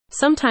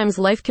Sometimes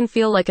life can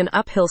feel like an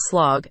uphill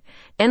slog,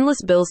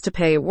 endless bills to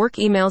pay, work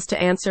emails to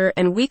answer,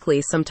 and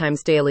weekly,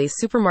 sometimes daily,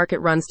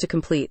 supermarket runs to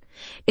complete.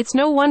 It's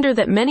no wonder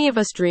that many of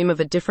us dream of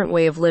a different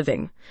way of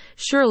living.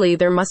 Surely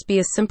there must be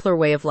a simpler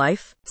way of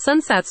life?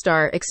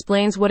 SunSatStar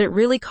explains what it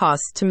really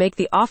costs to make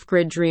the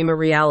off-grid dream a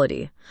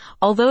reality.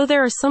 Although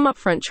there are some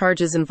upfront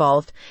charges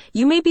involved,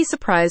 you may be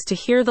surprised to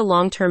hear the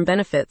long-term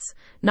benefits,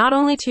 not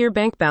only to your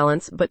bank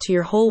balance, but to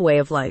your whole way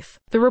of life.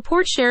 The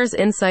report shares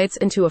insights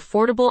into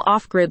affordable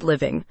off-grid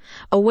living,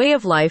 a way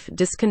of life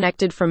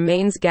disconnected from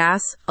mains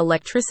gas,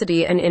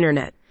 electricity, and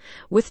internet,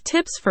 with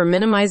tips for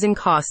minimizing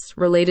costs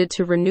related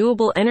to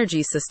renewable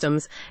energy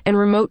systems and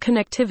remote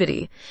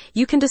connectivity.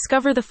 You can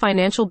discover the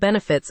financial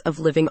benefits of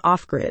living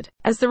off-grid.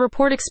 As the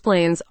report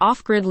explains,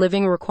 off-grid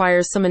living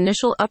requires some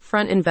initial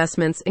upfront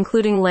investments,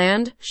 including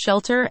land,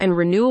 shelter, and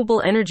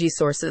renewable energy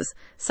sources,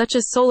 such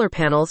as solar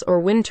panels or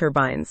wind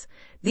turbines.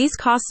 These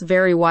costs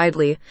vary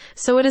widely,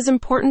 so it is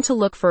important to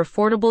look for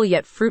affordable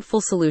yet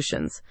fruitful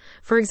solutions.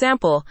 For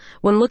example,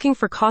 when looking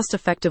for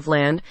cost-effective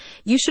land,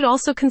 you should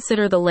also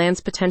consider the land's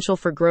potential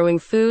for growing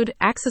food,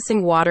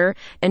 accessing water,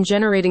 and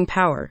generating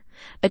power.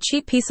 A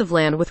cheap piece of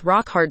land with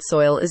rock-hard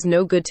soil is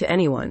no good to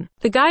anyone.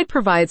 The guide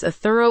provides a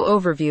thorough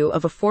overview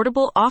of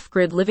affordable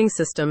off-grid living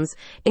systems,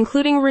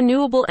 including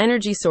renewable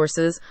energy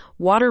sources,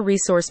 water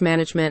resource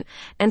management,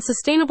 and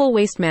sustainable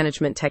waste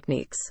management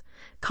techniques.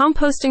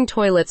 Composting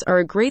toilets are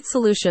a great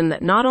solution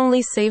that not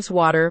only saves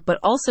water but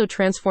also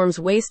transforms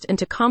waste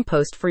into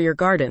compost for your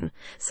garden,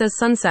 says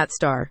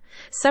SunSatStar.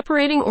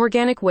 Separating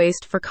organic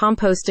waste for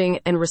composting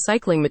and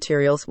recycling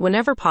materials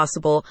whenever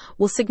possible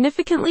will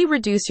significantly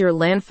reduce your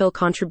landfill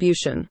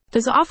contribution.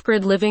 Does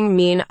off-grid living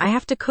mean I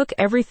have to cook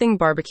everything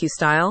barbecue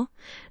style?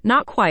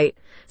 Not quite.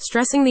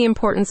 Stressing the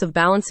importance of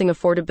balancing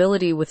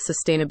affordability with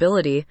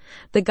sustainability,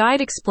 the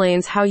guide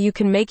explains how you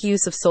can make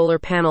use of solar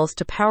panels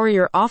to power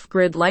your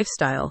off-grid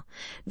lifestyle.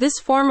 This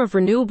form of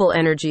renewable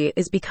energy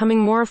is becoming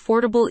more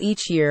affordable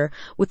each year,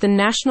 with the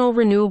National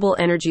Renewable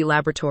Energy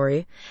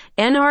Laboratory,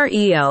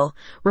 NREL,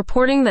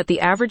 reporting that the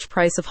average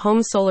price of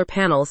home solar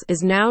panels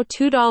is now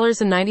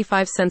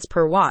 $2.95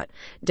 per watt,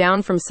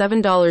 down from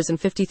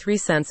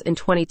 $7.53 in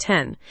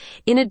 2010.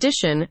 In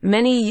addition,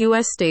 many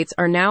U.S. states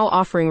are now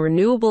offering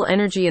renewable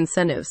energy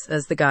incentives,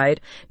 as the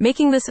guide,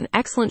 making this an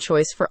excellent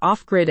choice for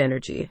off-grid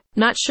energy.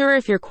 Not sure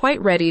if you're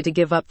quite ready to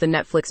give up the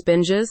Netflix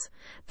binges?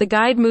 The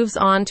guide moves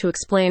on to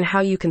explain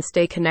how you can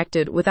stay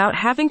connected without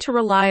having to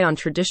rely on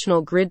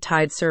traditional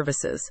grid-tied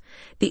services.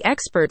 The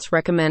experts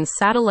recommend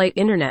satellite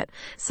internet,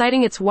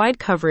 citing its wide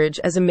coverage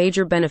as a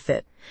major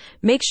benefit.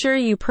 Make sure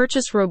you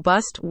purchase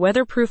robust,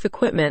 weatherproof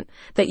equipment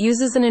that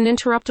uses an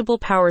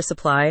uninterruptible power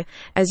supply,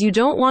 as you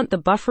don't want the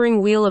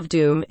buffering wheel of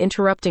doom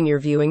interrupting your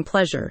viewing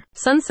pleasure.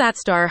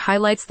 SunSatStar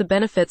highlights the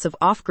benefits of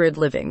off-grid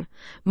living,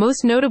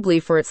 most notably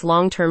for its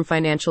long-term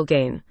financial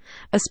gain.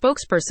 A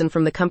spokesperson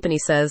from the company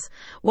says,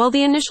 while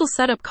the initial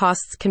setup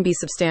costs can be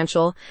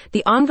substantial,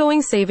 the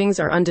ongoing savings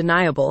are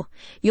undeniable.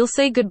 You'll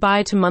say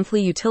goodbye to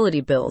monthly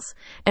utility bills,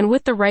 and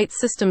with the right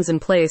systems in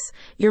place,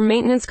 your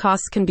maintenance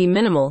costs can be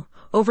minimal.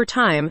 Over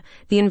time,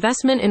 the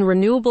investment in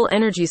renewable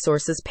energy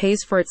sources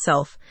pays for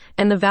itself,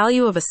 and the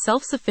value of a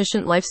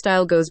self-sufficient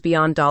lifestyle goes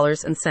beyond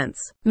dollars and cents.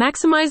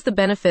 Maximize the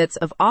benefits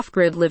of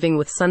off-grid living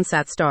with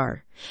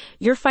SunSatStar.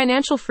 Your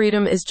financial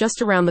freedom is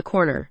just around the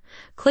corner.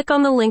 Click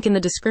on the link in the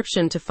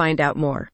description to find out more.